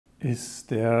Is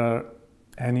there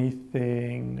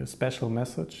anything, a special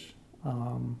message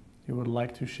you would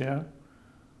like to share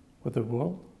with the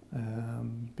world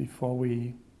before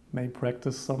we may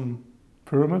practice some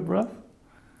pyramid breath?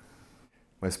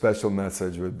 My special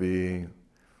message would be,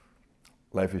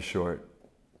 life is short,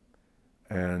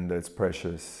 and it's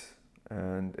precious,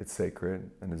 and it's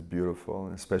sacred, and it's beautiful,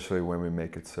 and especially when we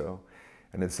make it so.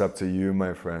 And it's up to you,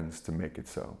 my friends, to make it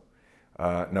so.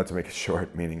 Not to make it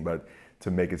short, meaning, but to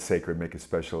make it sacred, make it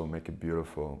special, make it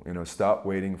beautiful. You know, stop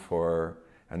waiting for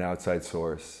an outside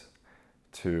source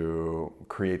to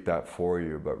create that for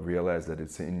you, but realize that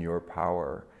it's in your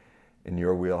power, in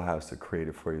your wheelhouse to create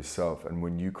it for yourself. And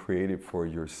when you create it for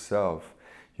yourself,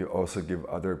 you also give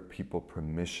other people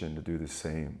permission to do the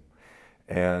same.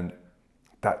 And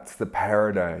that's the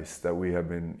paradise that we have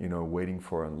been, waiting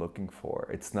for and looking for.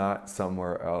 It's not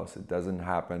somewhere else. It doesn't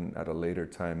happen at a later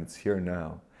time. It's here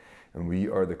now. And we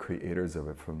are the creators of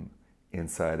it from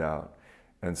inside out.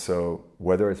 And so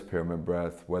whether it's pyramid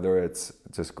breath, whether it's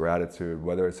just gratitude,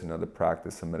 whether it's another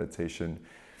practice of meditation,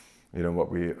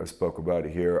 what we spoke about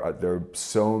here, there are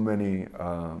so many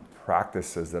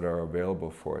practices that are available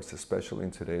for us, especially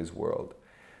in today's world,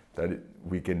 that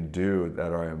we can do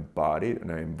that are embodied.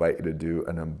 And I invite you to do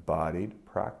an embodied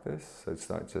practice. So it's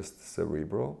not just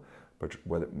cerebral, but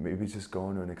whether maybe just go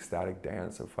into an ecstatic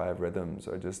dance of 5 rhythms,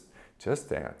 or just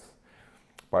dance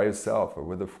by yourself or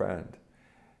with a friend.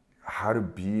 How to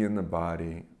be in the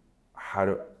body, how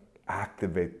to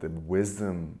activate the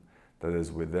wisdom that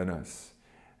is within us,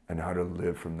 and how to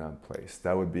live from that place.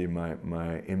 That would be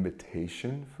my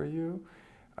invitation for you.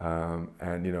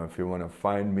 And if you want to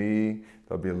find me,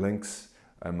 there'll be links,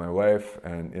 and my wife,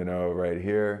 and right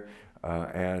here.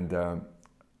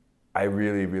 I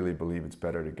really, really believe it's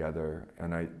better together.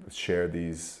 And I share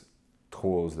these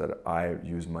tools that I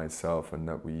use myself and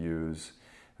that we use.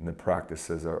 And the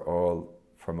practices are all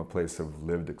from a place of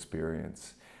lived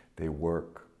experience. They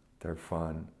work, they're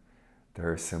fun,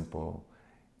 they're simple,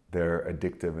 they're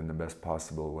addictive in the best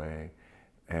possible way,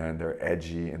 and they're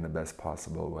edgy in the best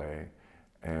possible way.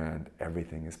 And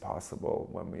everything is possible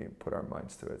when we put our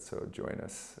minds to it. So join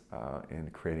us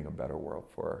in creating a better world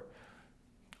for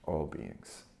all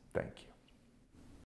beings. Thank you.